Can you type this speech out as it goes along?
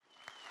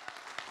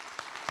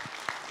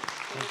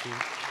Thank you.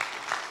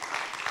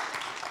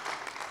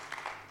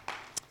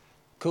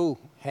 Cool.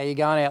 How you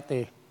going out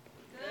there?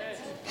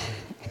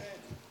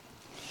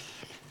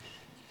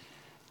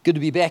 Good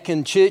to be back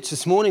in church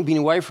this morning. Been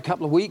away for a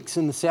couple of weeks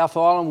in the South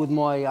Island with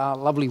my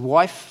lovely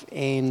wife,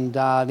 and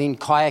then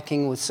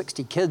kayaking with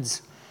 60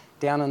 kids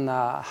down in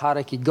the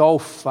Hauraki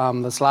Gulf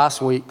this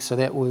last week. So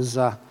that was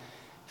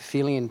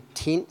fairly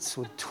intense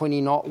with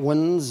 20-knot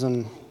winds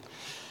and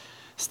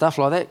stuff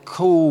like that.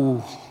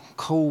 Cool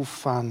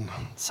fun.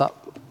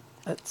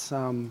 It's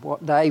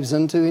what Dave's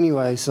into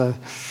anyway. So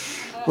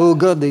all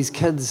good. These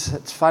kids,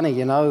 it's funny,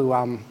 you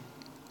know.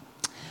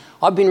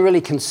 I've been really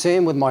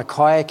concerned with my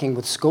kayaking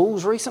with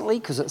schools recently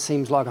because it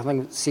seems like, I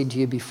think I said to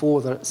you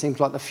before, that it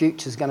seems like the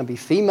future is going to be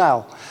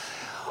female.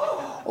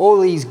 All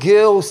these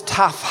girls,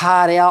 tough,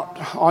 hard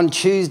out on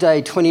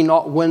Tuesday,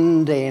 20-knot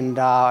wind, and,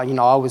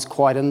 I was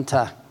quite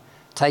into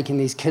taking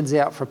these kids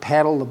out for a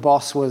paddle. The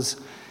boss was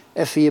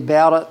iffy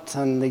about it,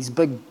 and these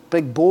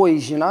big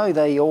boys,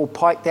 they all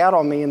piked out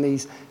on me, and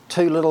these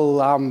two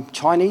little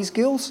Chinese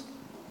girls,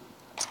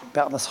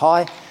 about this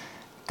high,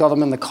 got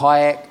them in the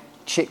kayak,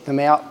 checked them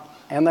out,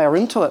 and they were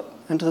into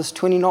this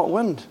 20-knot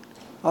wind.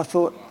 I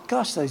thought,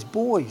 gosh, those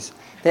boys.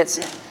 That's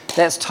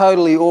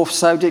totally off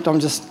subject. I'm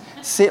just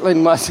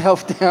settling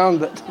myself down,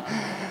 but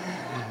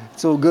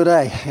it's all good,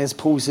 eh? As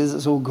Paul says,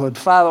 it's all good.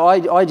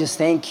 Father, I just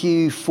thank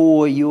you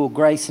for your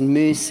grace and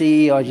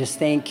mercy. I just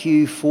thank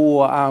you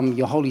for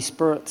your Holy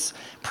Spirit's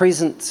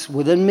presence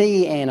within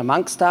me and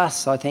amongst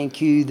us. I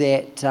thank you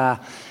that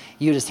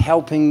you're just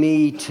helping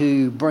me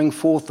to bring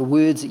forth the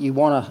words that you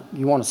want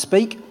to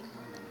speak.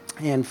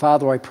 And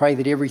Father, I pray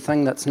that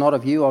everything that's not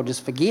of you, I'll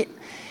just forget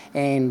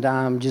and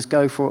just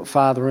go for it,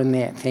 Father, in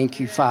that. Thank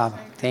you, Father.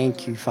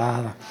 Thank you,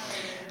 Father.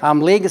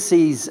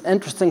 Legacy's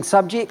interesting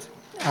subject,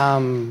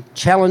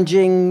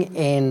 challenging,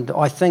 and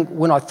I think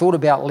when I thought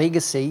about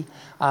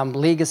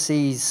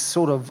legacy's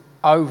sort of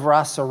over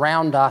us,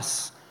 around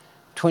us,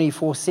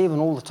 24/7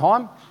 all the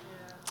time.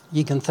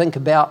 You can think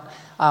about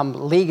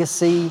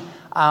legacy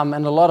in a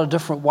lot of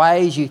different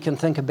ways. You can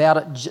think about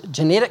it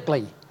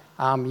genetically.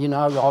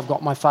 I've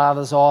got my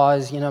father's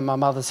eyes, my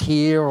mother's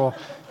hair, or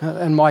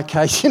in my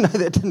case,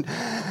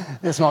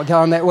 that's not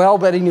going that well,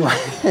 but anyway.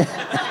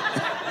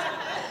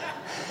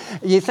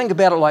 You think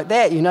about it like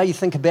that, you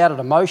think about it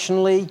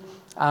emotionally.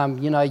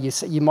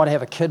 You might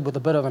have a kid with a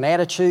bit of an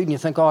attitude, and you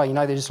think,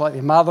 they're just like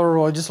their mother,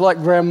 or just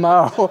like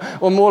grandma,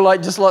 or more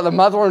like just like the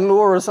mother-in-law,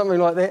 or something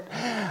like that.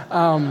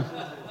 I'm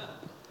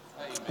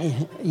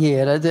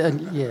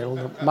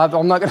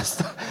not going to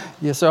start.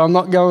 Yeah, so I'm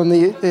not going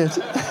there.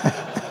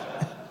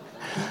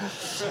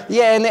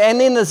 Yeah, and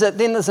then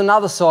there's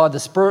another side, the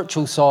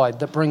spiritual side,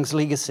 that brings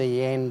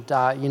legacy. And,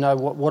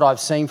 what I've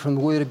seen from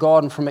the Word of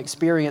God and from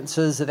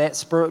experiences, that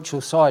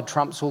spiritual side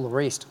trumps all the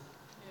rest.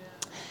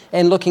 Yeah.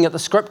 And looking at the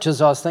Scriptures,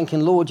 I was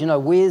thinking, Lord,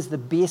 where's the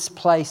best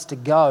place to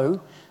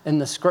go in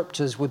the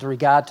Scriptures with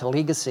regard to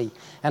legacy?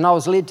 And I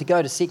was led to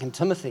go to 2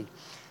 Timothy.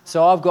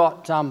 So I've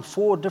got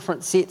 4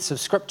 different sets of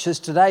Scriptures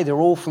today. They're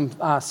all from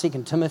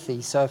 2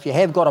 Timothy. So if you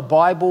have got a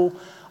Bible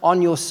on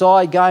your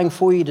side going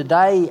for you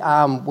today,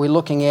 we're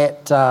looking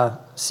at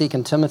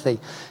 2 Timothy.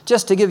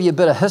 Just to give you a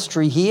bit of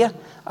history here,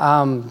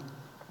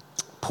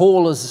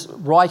 Paul is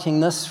writing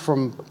this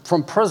from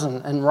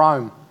prison in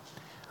Rome.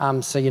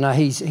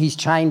 He's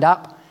chained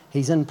up,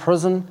 he's in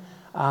prison.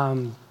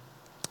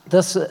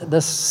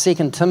 This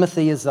 2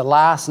 Timothy is the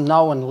last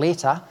known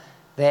letter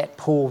that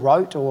Paul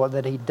wrote, or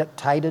that he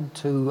dictated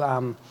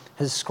to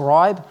his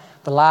scribe,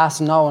 the last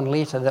known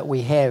letter that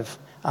we have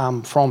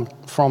from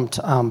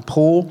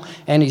Paul,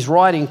 and he's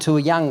writing to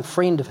a young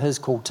friend of his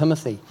called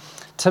Timothy.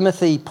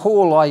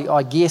 Paul,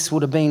 I guess,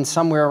 would have been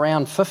somewhere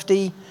around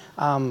 50,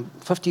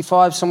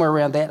 55, somewhere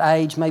around that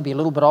age, maybe a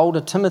little bit older.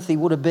 Timothy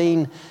would have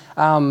been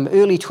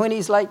early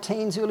 20s, late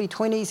teens, early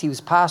 20s. He was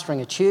pastoring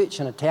a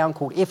church in a town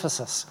called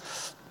Ephesus.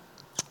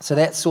 So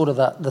that's sort of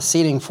the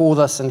setting for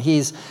this. And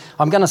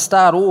I'm going to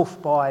start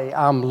off by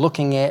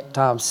looking at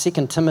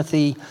 2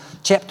 Timothy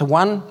chapter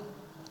 1,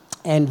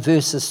 and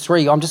verses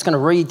 3. I'm just going to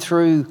read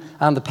through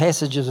the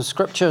passages of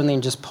Scripture and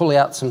then just pull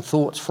out some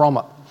thoughts from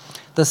it.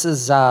 This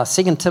is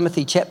 2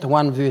 Timothy chapter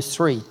 1, verse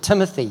 3.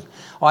 Timothy,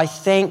 I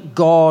thank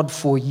God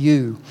for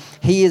you.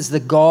 He is the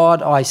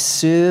God I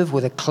serve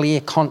with a clear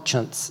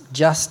conscience,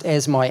 just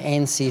as my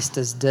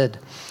ancestors did.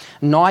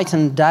 Night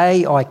and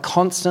day I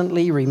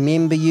constantly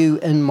remember you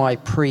in my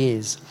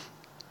prayers.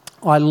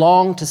 I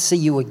long to see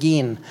you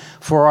again,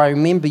 for I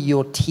remember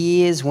your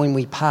tears when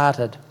we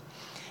parted.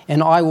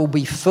 And I will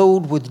be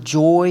filled with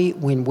joy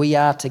when we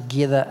are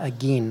together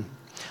again.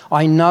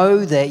 I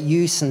know that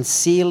you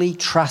sincerely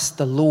trust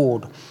the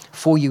Lord,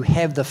 for you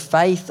have the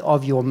faith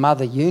of your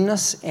mother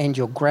Eunice and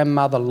your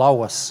grandmother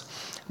Lois.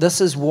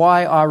 This is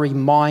why I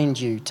remind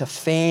you to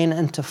fan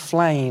into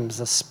flames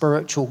the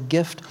spiritual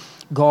gift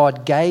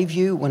God gave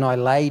you when I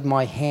laid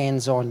my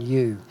hands on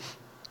you.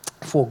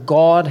 For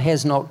God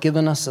has not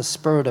given us a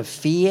spirit of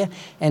fear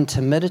and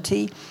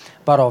timidity,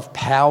 but of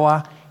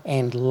power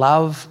and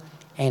love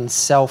and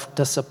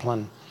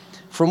self-discipline.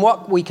 from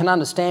what we can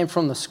understand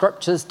from the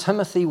scriptures,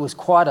 Timothy was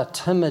quite a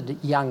timid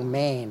young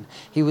man.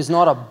 He was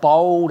not a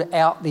bold,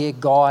 out there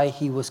guy.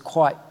 He was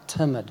quite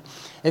timid.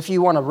 If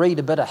you want to read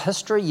a bit of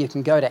history, you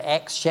can go to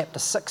Acts chapter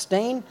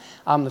 16.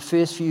 The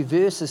first few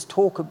verses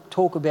talk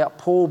about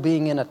Paul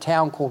being in a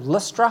town called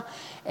Lystra,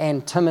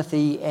 and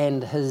Timothy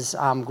and his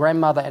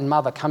grandmother and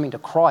mother coming to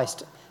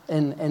Christ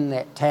in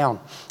that town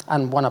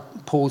on one of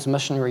Paul's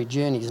missionary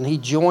journeys. And he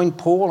joined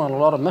Paul on a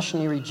lot of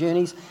missionary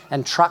journeys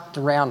and trucked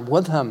around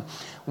with him.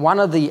 One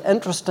of the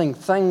interesting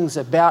things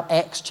about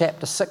Acts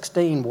chapter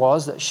 16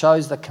 was that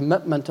shows the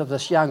commitment of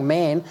this young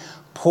man.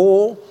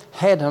 Paul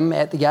had him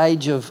at the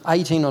age of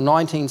 18 or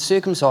 19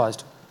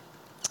 circumcised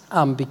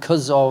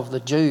because of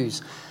the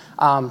Jews.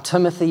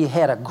 Timothy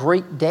had a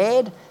Greek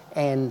dad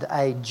and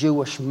a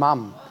Jewish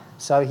mum,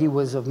 so he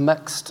was of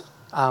mixed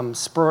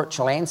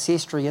spiritual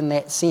ancestry in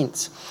that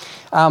sense.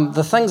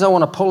 The things I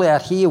want to pull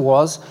out here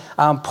was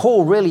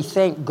Paul really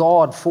thanked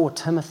God for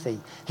Timothy.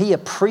 He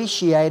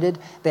appreciated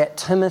that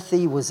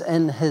Timothy was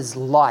in his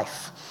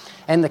life.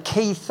 And the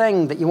key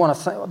thing that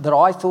that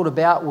I thought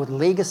about with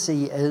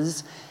legacy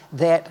is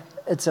that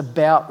it's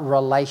about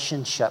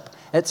relationship.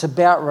 It's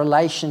about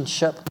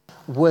relationship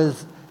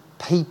with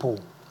people.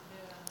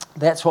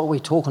 That's what we're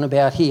talking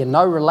about here.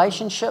 No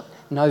relationship,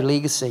 no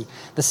legacy.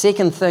 The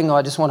second thing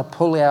I just want to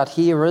pull out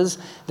here is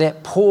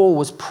that Paul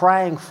was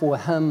praying for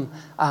him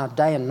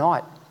day and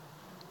night.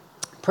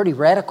 Pretty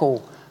radical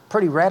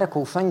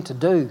thing to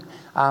do.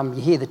 You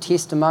hear the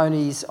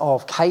testimonies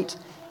of Kate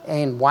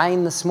and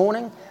Wayne this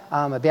morning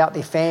about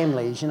their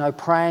families,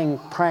 praying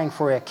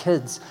for our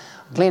kids.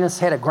 Glenys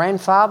had a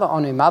grandfather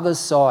on her mother's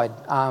side.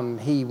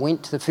 He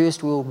went to the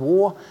First World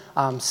War,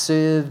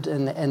 served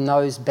in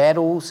those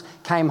battles,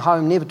 came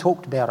home, never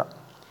talked about it.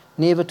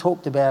 Never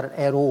talked about it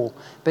at all.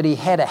 But he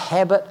had a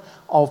habit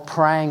of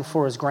praying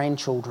for his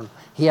grandchildren.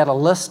 He had a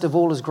list of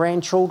all his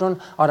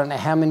grandchildren. I don't know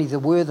how many there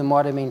were. There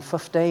might have been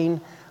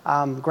 15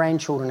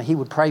 grandchildren. He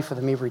would pray for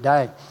them every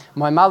day.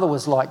 My mother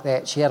was like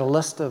that. She had a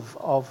list of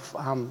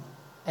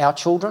our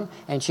children,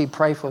 and she'd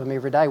pray for them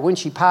every day. When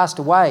she passed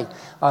away,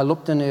 I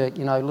looked in her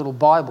little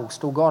Bible,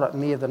 still got it,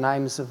 and there are the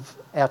names of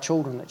our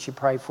children that she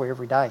prayed for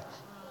every day.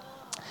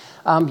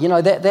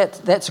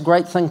 That's a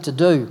great thing to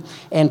do.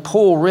 And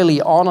Paul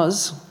really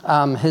honours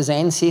his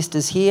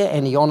ancestors here,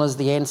 and he honours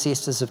the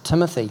ancestors of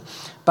Timothy.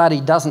 But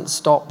he doesn't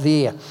stop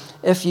there.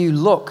 If you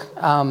look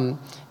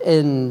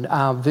in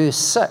verse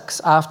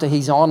 6, after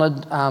he's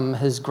honoured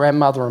his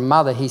grandmother and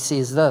mother, he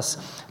says this: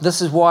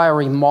 "This is why I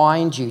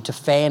remind you to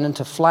fan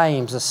into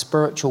flames the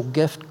spiritual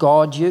gift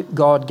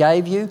God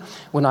gave you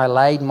when I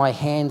laid my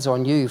hands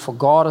on you. For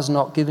God has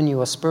not given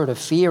you a spirit of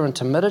fear and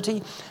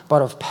timidity,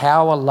 but of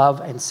power,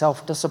 love, and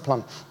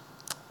self-discipline."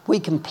 We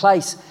can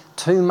place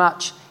too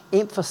much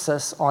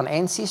emphasis on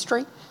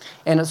ancestry,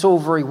 and it's all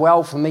very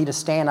well for me to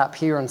stand up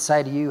here and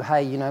say to you,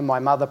 hey, my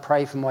mother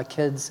prayed for my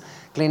kids,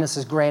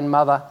 Glenys's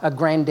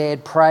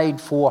granddad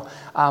prayed for,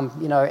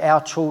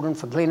 our children,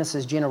 for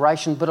Glenys's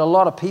generation, but a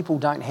lot of people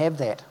don't have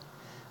that.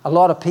 A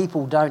lot of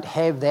people don't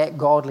have that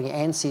godly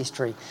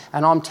ancestry.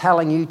 And I'm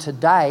telling you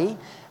today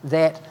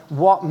that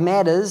what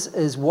matters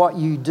is what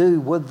you do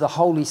with the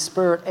Holy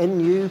Spirit in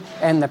you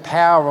and the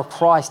power of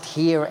Christ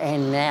here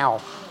and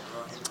now.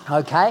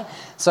 Okay?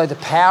 So the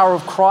power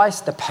of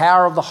Christ, the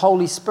power of the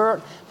Holy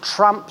Spirit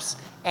trumps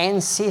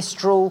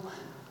ancestral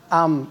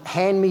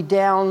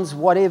hand-me-downs,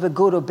 whatever,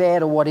 good or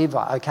bad or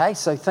whatever, okay?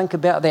 So think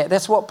about that.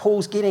 That's what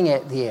Paul's getting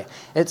at there.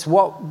 It's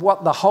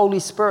what the Holy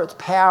Spirit's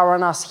power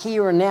in us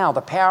here and now,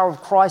 the power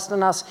of Christ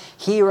in us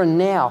here and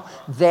now,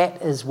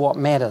 that is what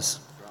matters.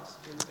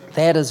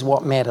 That is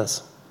what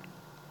matters.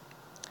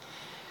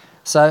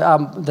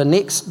 So the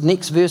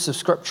next verse of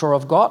Scripture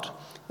I've got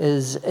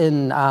is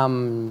in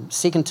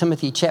 2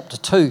 Timothy chapter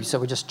 2. So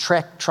we're just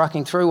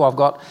trucking through. I've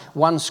got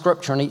one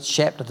scripture in each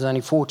chapter. There's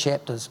only 4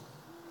 chapters.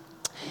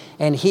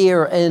 And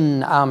here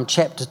in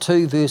chapter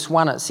 2, verse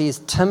 1, it says,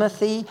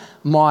 "Timothy,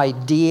 my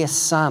dear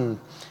son,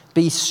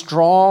 be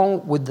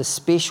strong with the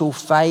special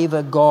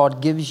favour God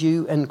gives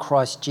you in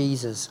Christ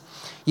Jesus.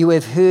 You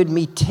have heard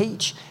me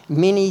teach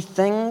many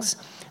things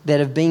that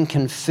have been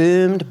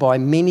confirmed by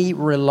many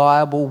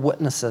reliable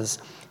witnesses.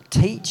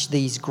 Teach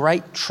these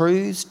great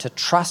truths to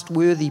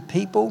trustworthy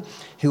people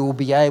who will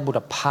be able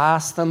to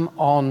pass them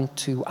on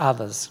to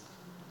others."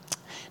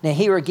 Now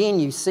here again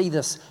you see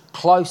this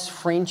close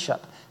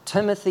friendship.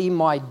 Timothy,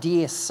 my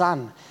dear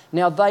son.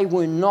 Now they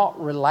were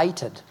not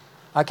related.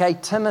 Okay,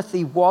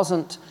 Timothy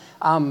wasn't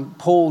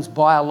Paul's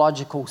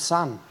biological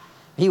son.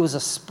 He was a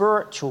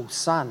spiritual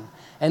son.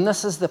 And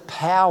this is the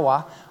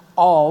power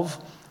of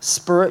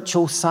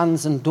spiritual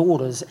sons and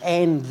daughters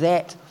and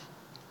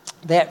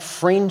that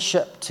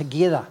friendship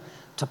together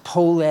to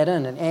pull that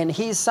in. And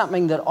here's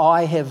something that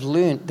I have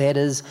learnt that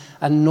is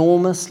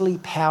enormously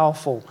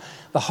powerful.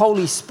 the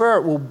Holy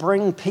Spirit will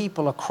bring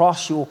people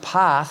across your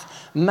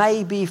path,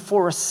 maybe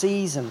for a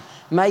season,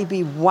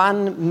 maybe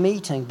one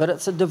meeting, but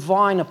it's a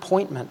divine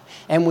appointment,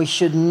 and we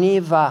should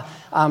never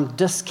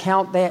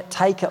discount that,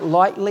 take it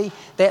lightly.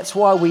 That's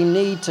why we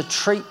need to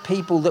treat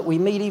people that we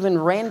meet even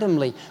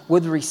randomly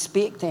with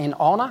respect and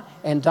honour,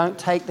 and don't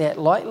take that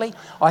lightly.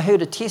 I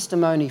heard a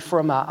testimony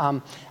from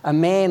a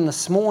man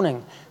this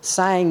morning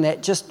saying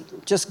that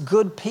just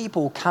good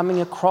people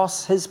coming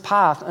across his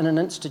path in an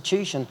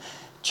institution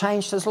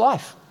changed his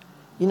life.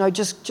 You know,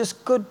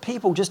 just good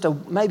people,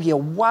 maybe a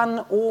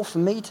one-off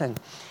meeting.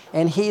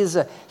 And here's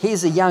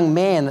a young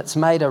man that's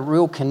made a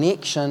real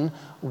connection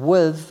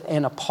with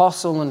an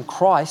apostle in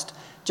Christ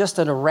just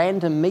at a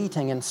random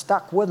meeting and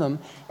stuck with him,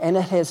 and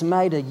it has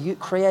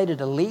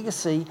created a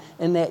legacy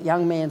in that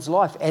young man's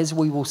life, as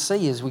we will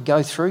see as we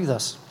go through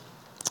this.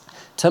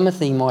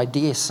 Timothy, my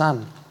dear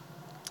son.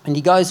 And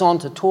he goes on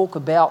to talk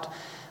about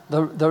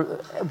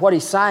what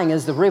he's saying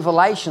is the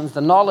revelations,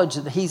 the knowledge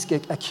that he's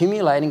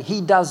accumulating. He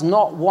does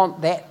not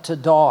want that to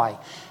die.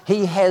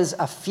 He has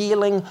a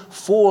feeling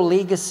for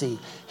legacy.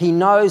 He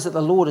knows that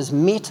the Lord has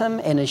met him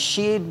and has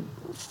shared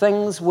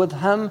things with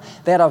him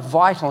that are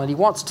vital. And he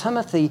wants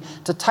Timothy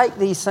to take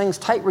these things,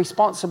 take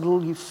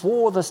responsibility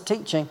for this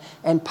teaching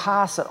and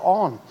pass it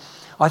on.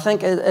 I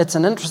think it's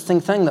an interesting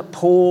thing that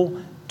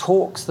Paul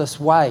talks this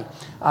way.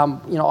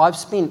 I've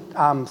spent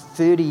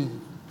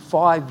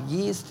 35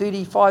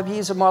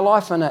 years of my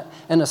life in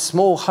a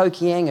small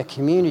Hokianga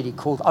community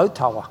called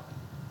Otawa.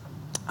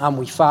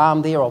 We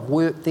farm there, I've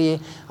worked there,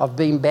 I've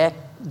been back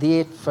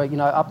there for,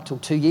 up till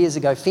 2 years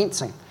ago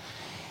fencing.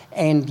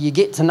 And you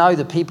get to know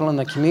the people in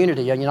the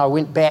community. I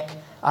went back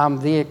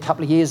there a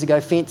couple of years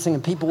ago fencing,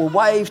 and people will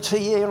wave to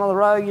you on the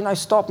road,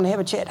 stop and have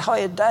a chat.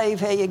 Hiya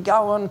Dave, how you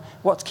going?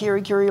 What's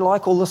Kerry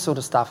like? All this sort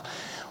of stuff.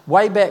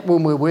 Way back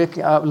when we were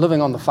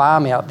living on the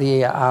farm out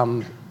there,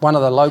 one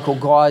of the local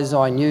guys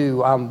I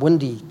knew,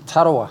 Windy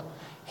Tarawa,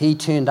 he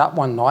turned up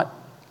one night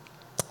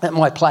at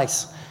my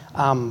place,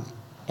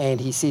 and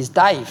he says,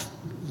 Dave,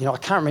 I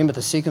can't remember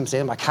the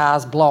circumstance, my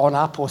car's blowing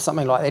up or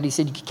something like that. He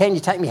said, can you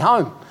take me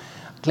home?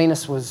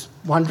 Glennis was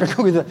wondering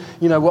whether,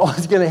 what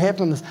was going to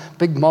happen. This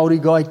big Māori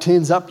guy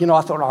turns up, I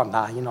thought, oh,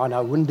 no, I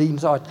know Windy.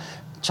 So I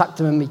chucked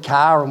him in my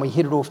car and we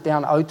headed off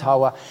down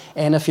Otawa.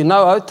 And if you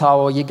know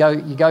Otawa, you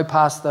go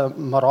past the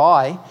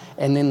marae,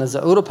 and then there's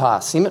a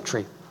Urupā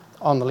cemetery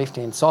on the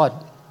left-hand side.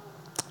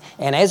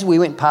 And as we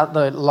went past,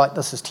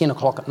 this is 10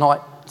 o'clock at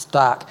night, it's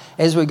dark.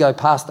 As we go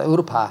past the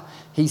Urupā,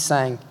 he's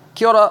saying,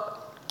 kia ora,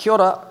 kia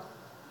ora,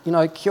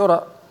 kia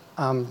ora,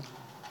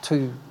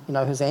 to,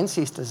 his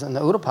ancestors in the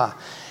Urupā.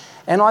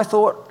 And I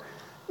thought,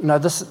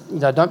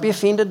 don't be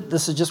offended.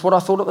 This is just what I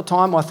thought at the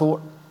time. I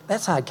thought,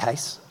 that's a hard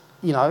case.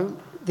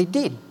 They're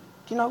dead.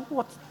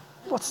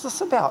 What's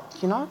this about?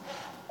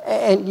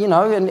 And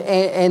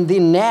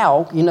then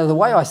now, the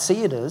way I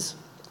see it is,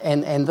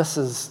 and this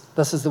is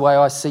the way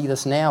I see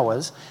this now,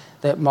 is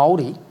that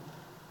Māori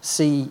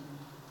see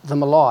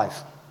them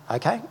alive.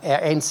 Okay,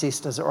 our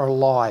ancestors are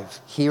alive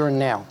here and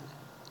now.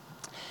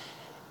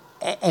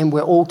 And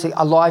we're all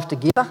alive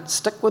together.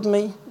 Stick with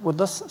me with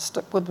this.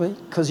 Stick with me,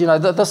 because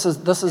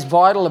this is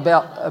vital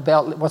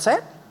about what's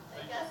that?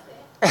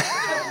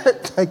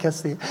 Take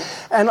us there.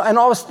 And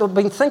I've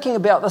been thinking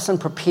about this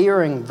and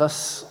preparing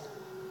this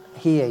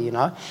here.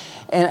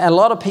 And a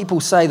lot of people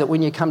say that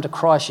when you come to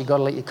Christ, you've got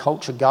to let your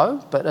culture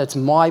go. But it's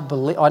my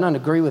belief. I don't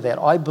agree with that.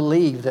 I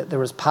believe that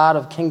there is part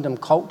of kingdom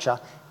culture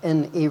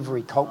in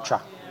every culture.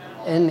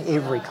 In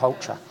every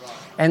culture.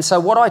 And so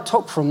what I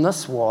took from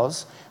this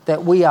was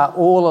that we are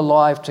all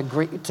alive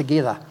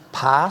together,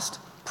 past,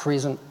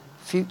 present,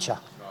 future.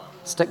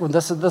 Stick with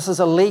this. This is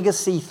a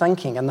legacy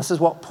thinking, and this is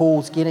what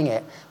Paul's getting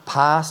at: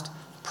 past,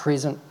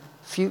 present,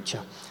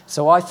 future.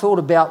 So I thought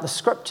about the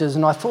scriptures,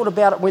 and I thought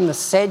about it when the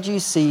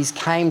Sadducees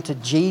came to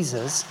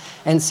Jesus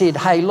and said,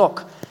 hey,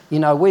 look,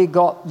 we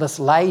got this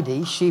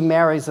lady, she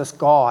marries this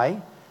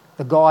guy,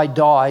 the guy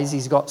dies,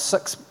 he's got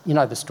six,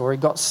 the story,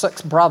 got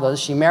 6 brothers,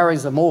 she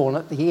marries them all, and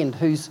at the end,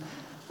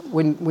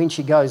 when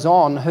she goes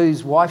on,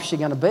 whose wife is she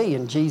going to be?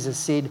 And Jesus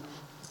said,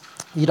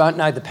 you don't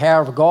know the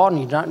power of God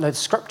and you don't know the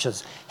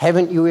scriptures.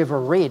 Haven't you ever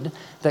read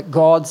that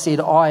God said,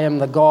 I am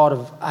the God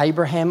of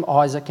Abraham,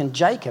 Isaac and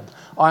Jacob.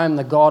 I am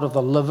the God of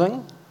the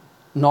living,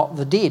 not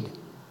the dead.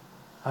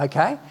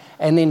 Okay?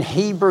 And then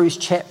Hebrews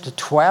chapter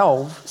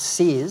 12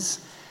 says,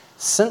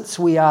 since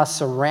we are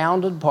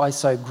surrounded by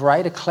so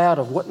great a cloud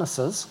of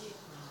witnesses,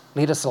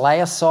 let us lay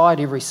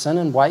aside every sin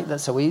and weight that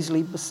so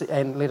easily,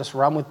 and let us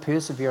run with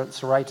perseverance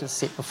the race is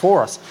set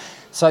before us.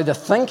 So the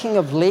thinking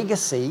of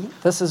legacy,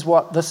 this is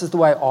the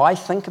way I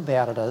think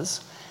about it,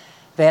 is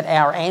that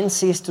our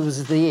ancestors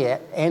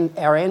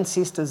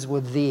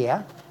were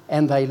there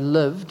and they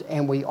lived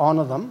and we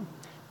honour them.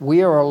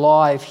 We are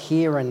alive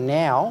here and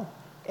now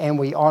and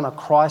we honour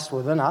Christ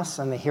within us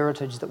and the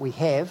heritage that we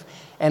have,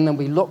 and then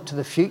we look to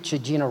the future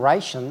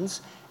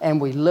generations and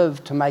we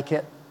live to make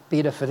it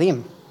better for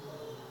them.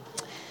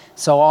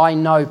 So I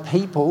know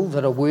people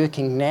that are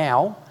working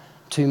now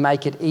to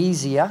make it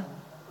easier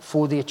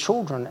for their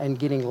children and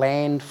getting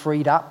land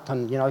freed up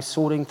and,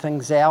 sorting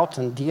things out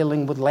and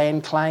dealing with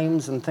land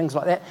claims and things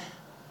like that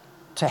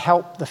to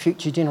help the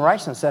future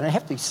generations. They don't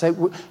have to.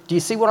 So do you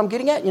see what I'm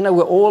getting at?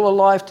 We're all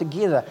alive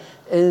together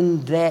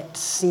in that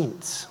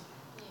sense.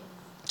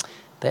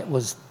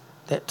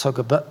 That took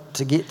a bit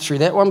to get through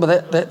that one,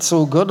 but that's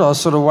all good. I was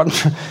sort of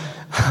wondering,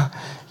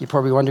 you're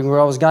probably wondering where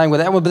I was going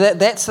with that one, but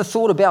that's the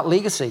thought about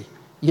legacy.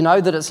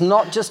 That it's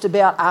not just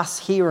about us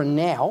here and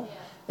now,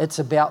 it's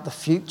about the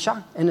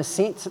future. In a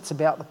sense, it's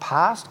about the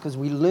past because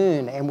we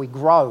learn and we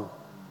grow.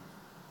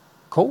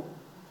 Cool?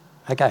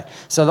 Okay,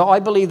 so I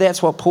believe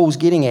that's what Paul's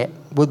getting at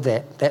with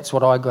that. That's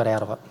what I got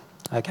out of it.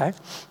 Okay?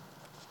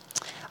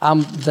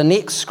 The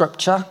next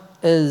scripture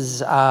is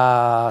 2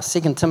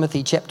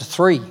 Timothy chapter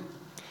 3.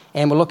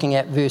 And we're looking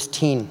at verse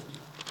 10.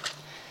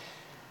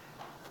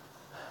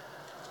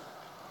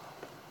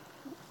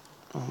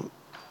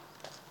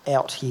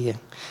 Out here.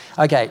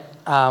 Okay.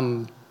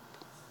 2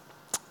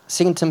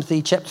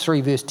 Timothy chapter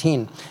 3, verse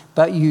 10.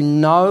 But you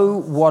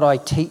know what I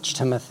teach,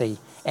 Timothy,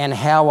 and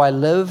how I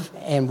live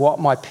and what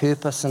my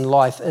purpose in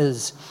life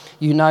is.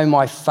 You know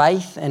my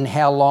faith and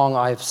how long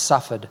I have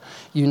suffered.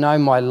 You know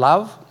my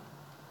love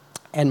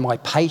and my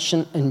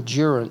patient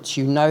endurance.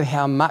 You know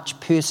how much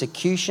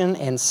persecution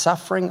and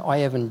suffering I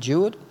have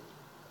endured.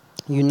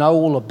 You know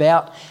all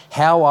about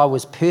how I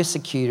was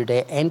persecuted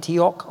at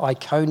Antioch,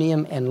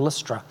 Iconium, and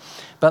Lystra.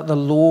 But the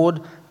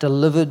Lord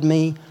delivered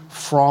me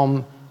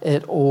from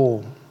it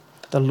all.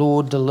 The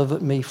Lord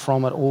delivered me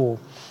from it all.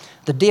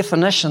 The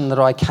definition that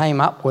I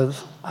came up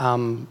with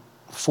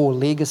for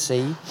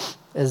legacy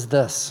is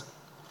this.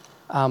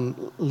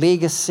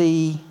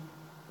 Legacy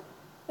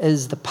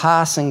is the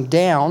passing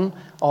down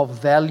of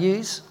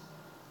values.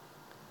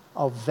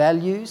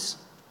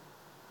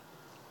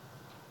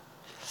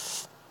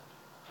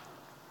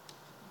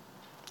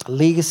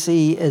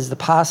 Legacy is the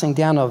passing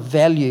down of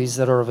values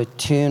that are of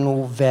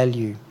eternal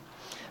value,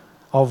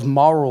 of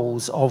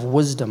morals, of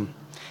wisdom.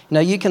 Now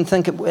you can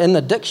think in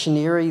the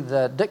dictionary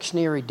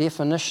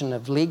definition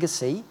of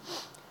legacy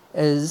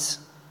is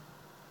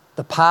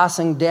the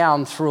passing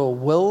down through a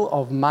will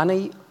of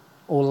money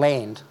or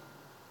land.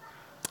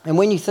 And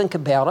when you think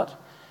about it,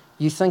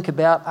 you think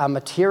about a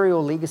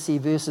material legacy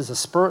versus a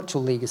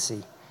spiritual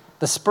legacy.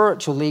 The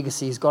spiritual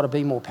legacy has got to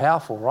be more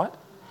powerful, right?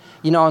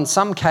 In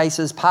some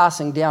cases,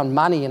 passing down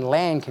money and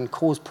land can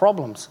cause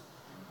problems,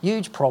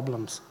 huge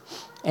problems,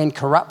 and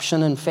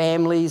corruption in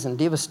families and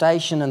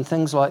devastation and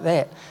things like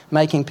that,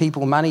 making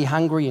people money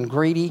hungry and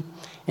greedy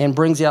and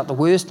brings out the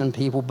worst in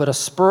people. But a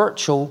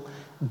spiritual,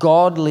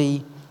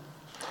 godly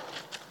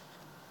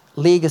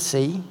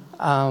legacy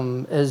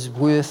is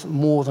worth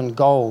more than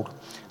gold.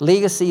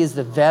 Legacy is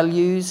the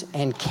values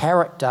and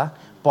character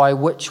by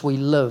which we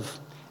live.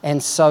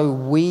 And so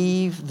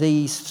weave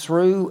these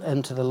through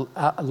into the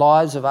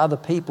lives of other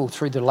people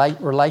through the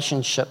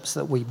relationships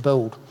that we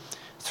build.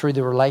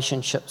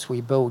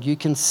 You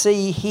can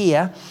see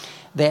here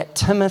that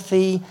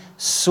Timothy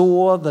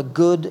saw the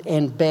good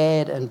and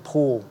bad in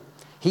Paul.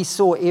 He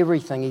saw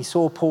everything. He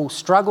saw Paul's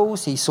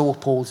struggles. He saw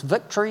Paul's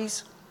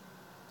victories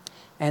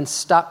and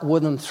stuck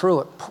with him through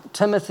it.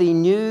 Timothy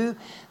knew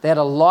that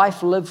a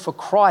life lived for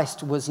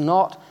Christ was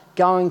not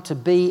going to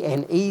be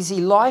an easy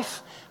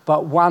life,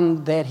 but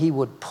one that he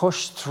would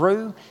push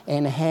through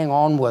and hang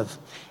on with.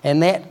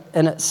 And that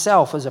in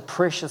itself is a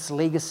precious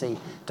legacy,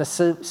 to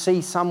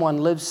see someone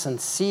live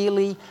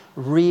sincerely,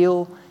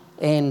 real,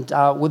 and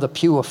with a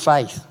pure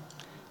faith,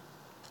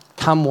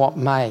 come what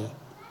may.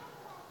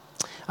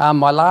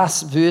 My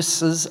last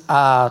verses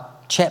are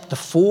chapter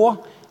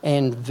 4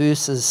 and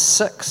verses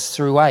 6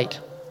 through 8.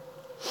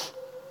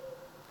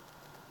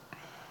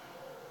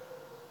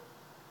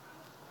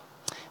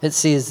 It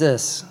says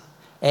this: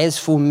 "As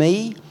for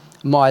me,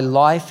 my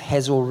life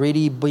has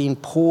already been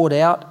poured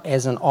out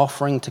as an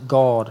offering to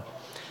God.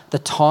 The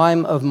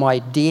time of my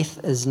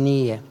death is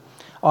near.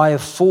 I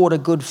have fought a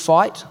good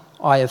fight.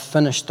 I have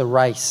finished the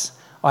race.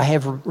 I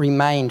have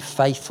remained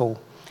faithful.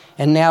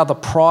 And now the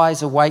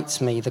prize awaits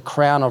me, the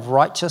crown of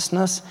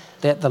righteousness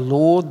that the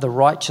Lord, the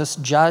righteous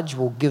judge,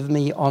 will give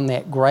me on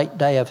that great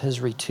day of his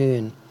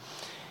return.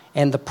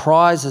 And the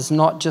prize is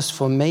not just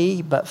for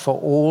me, but for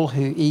all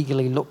who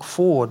eagerly look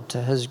forward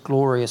to his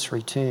glorious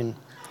return."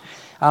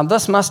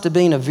 This must have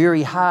been a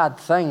very hard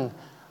thing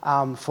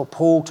for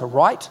Paul to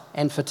write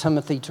and for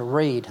Timothy to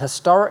read.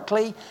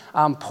 Historically,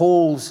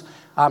 Paul's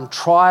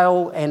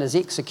trial and his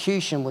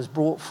execution was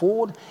brought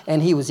forward,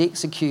 and he was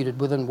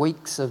executed within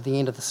weeks of the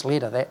end of this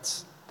letter.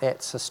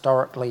 That's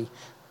historically,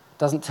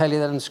 doesn't tell you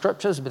that in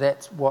scriptures, but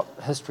that's what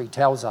history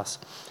tells us.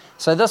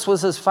 So this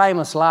was his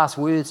famous last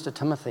words to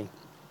Timothy.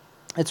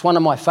 It's one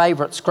of my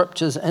favourite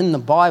scriptures in the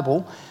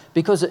Bible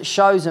because it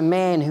shows a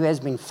man who has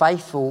been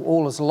faithful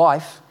all his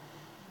life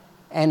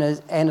and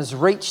has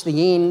reached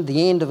the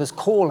end of his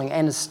calling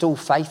and is still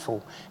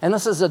faithful. And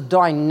this is a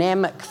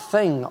dynamic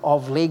thing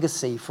of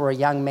legacy for a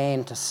young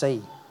man to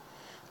see.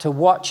 To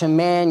watch a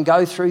man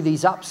go through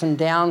these ups and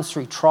downs,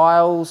 through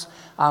trials,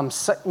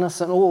 sickness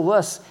and all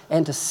this,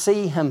 and to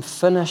see him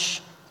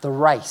finish the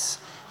race.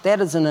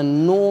 That is an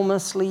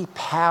enormously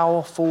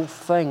powerful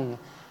thing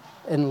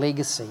in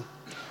legacy.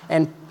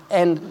 And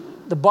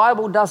the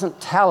Bible doesn't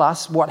tell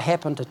us what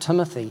happened to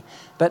Timothy,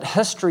 but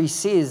history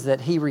says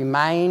that he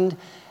remained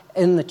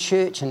in the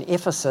church in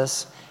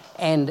Ephesus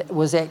and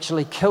was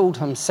actually killed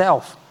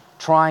himself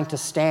trying to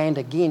stand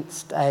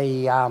against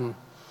a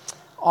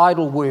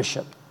idol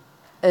worship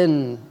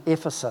in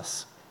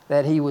Ephesus,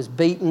 that he was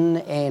beaten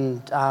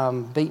and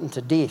beaten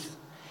to death.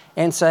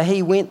 And so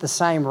he went the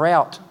same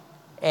route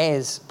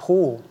as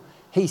Paul.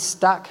 He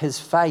stuck his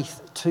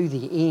faith to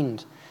the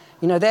end.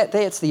 You know,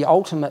 that's the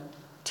ultimate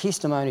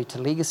testimony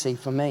to legacy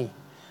for me.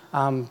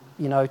 You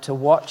know, to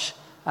watch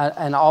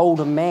an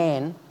older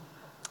man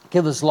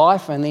give his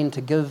life and then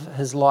to give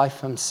his life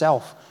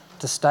himself,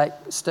 to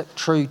stick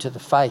true to the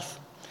faith.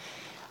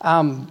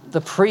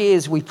 The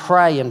prayers we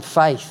pray in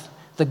faith,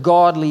 the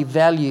godly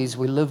values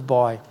we live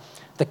by,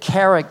 the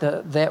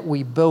character that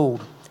we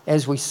build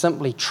as we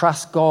simply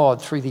trust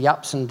God through the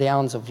ups and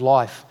downs of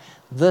life.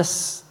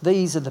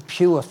 These are the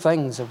pure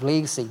things of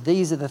legacy.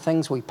 These are the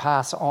things we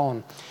pass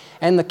on.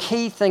 And the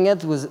key thing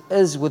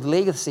is with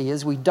legacy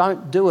is we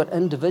don't do it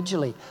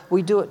individually.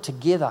 We do it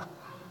together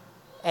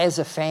as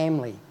a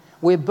family.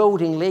 We're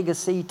building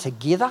legacy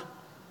together.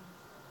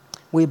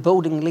 We're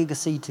building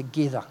legacy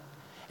together.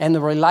 And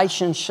the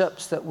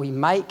relationships that we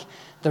make,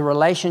 the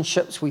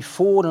relationships we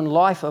forward in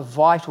life are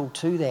vital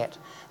to that.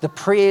 The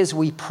prayers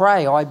we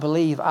pray, I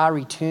believe, are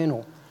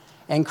eternal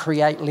and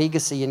create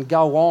legacy and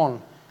go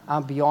on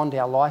beyond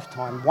our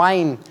lifetime.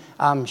 Wayne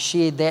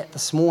shared that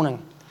this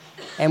morning.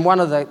 And one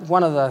of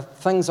the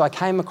things I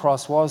came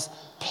across was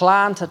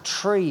plant a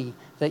tree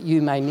that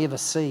you may never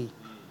see.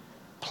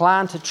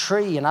 Plant a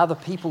tree in other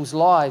people's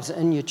lives,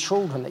 in your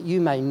children, that you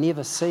may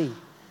never see,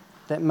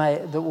 that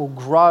will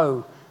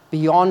grow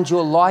beyond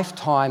your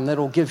lifetime, that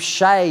will give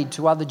shade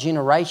to other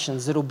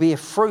generations, that will bear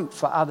fruit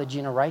for other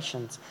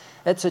generations.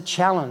 It's a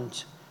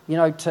challenge. You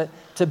know,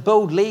 to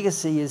build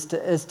legacy is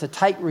to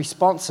take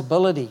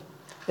responsibility,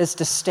 is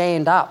to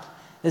stand up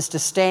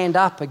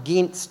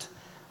against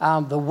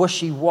the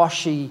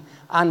wishy-washy,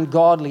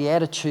 ungodly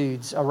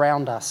attitudes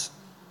around us.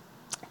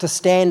 To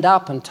stand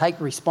up and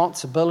take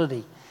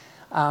responsibility.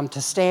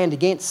 To stand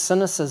against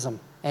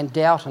cynicism and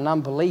doubt and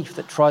unbelief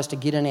that tries to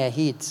get in our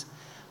heads.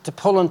 To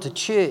pull into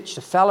church,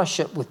 to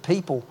fellowship with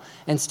people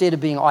instead of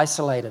being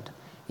isolated.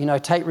 You know,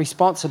 take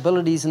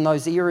responsibilities in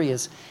those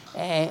areas,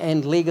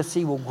 and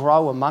legacy will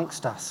grow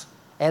amongst us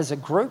as a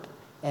group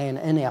and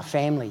in our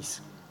families.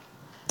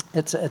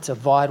 It's a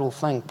vital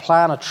thing.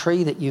 Plant a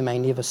tree that you may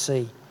never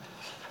see.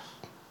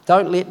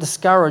 Don't let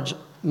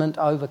discouragement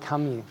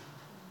overcome you.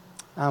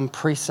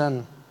 Press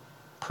in.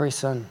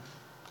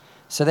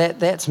 So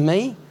that's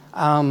me.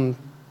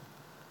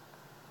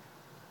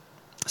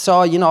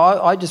 So, you know,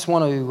 I just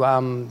want to,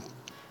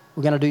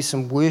 we're going to do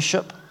some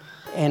worship.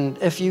 And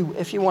if you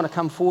want to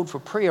come forward for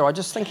prayer, I'm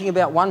just thinking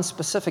about one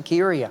specific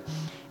area.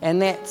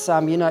 And that's,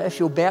 you know, if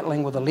you're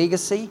battling with a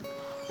legacy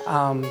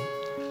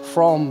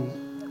from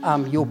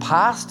your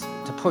past,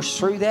 to push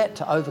through that,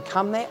 to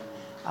overcome that.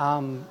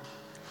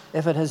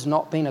 If it has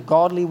not been a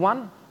godly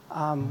one,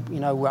 you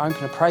know, we're open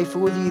to pray for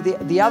with you.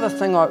 The other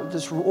thing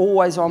that's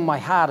always on my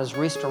heart is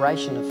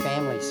restoration of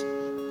families.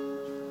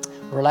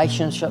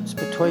 Relationships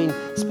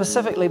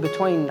specifically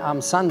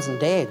between sons and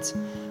dads.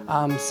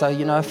 So,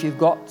 you know, if you've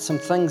got some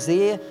things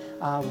there,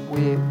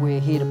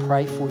 we're here to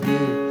pray for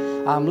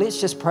you.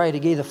 Let's just pray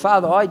together.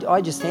 Father,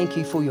 I just thank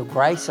you for your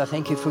grace. I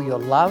thank you for your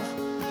love.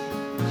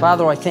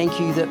 Father, I thank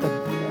you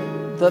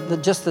that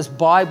just this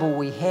Bible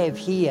we have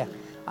here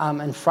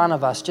in front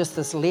of us, just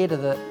this letter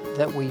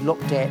that we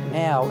looked at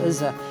now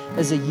is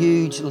a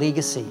huge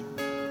legacy,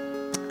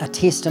 a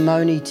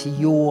testimony to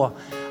your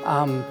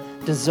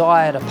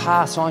desire to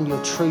pass on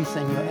your truth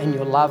and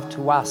your love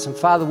to us. And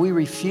Father, we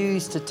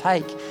refuse to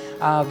take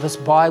this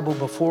Bible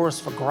before us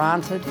for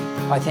granted.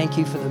 I thank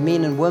you for the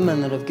men and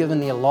women that have given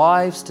their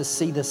lives to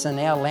see this in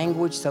our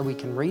language so we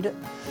can read it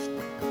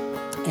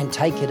and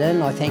take it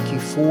in. I thank you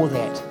for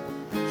that.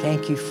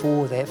 Thank you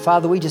for that.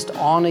 Father, we just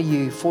honor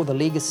you for the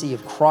legacy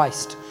of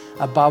Christ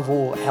above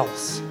all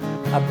else.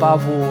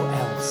 Above all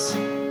else.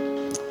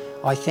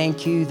 I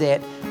thank you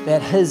that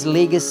his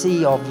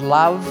legacy of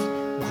love,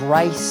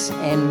 grace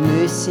and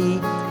mercy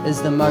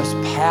is the most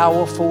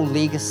powerful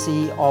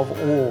legacy of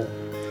all.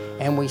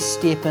 And we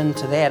step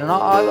into that. And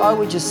I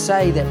would just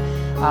say that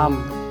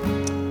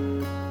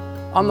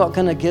I'm not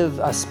going to give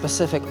a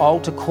specific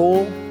altar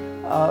call,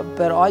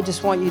 but I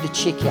just want you to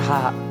check your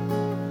heart.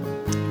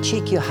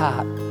 Check your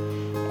heart.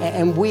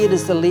 And where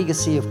does the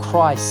legacy of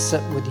Christ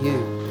sit with you?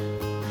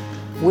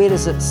 Where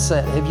does it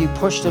sit? Have you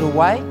pushed it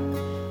away?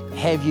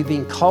 Have you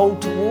been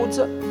cold towards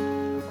it?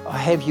 Or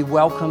have you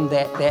welcomed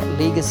that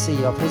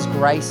legacy of his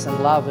grace and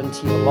love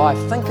into your life?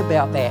 Think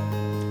about that.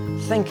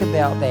 Think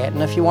about that.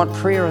 And if you want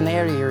prayer in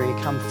that area,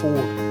 come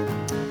forward.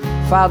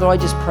 Father, I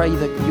just pray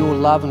that your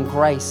love and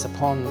grace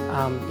upon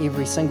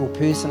every single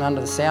person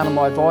under the sound of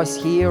my voice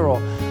here or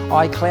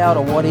iCloud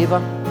or whatever.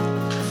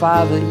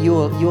 Father,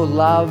 your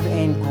love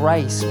and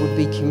grace would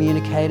be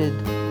communicated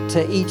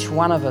to each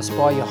one of us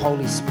by your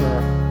Holy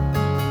Spirit.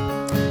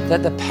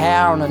 that the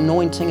power and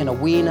anointing and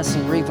awareness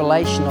and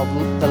revelation of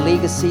the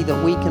legacy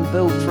that we can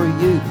build through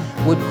you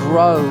would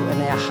grow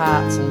in our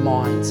hearts and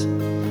minds.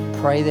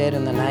 Pray that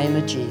in the name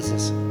of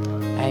Jesus.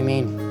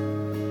 Amen.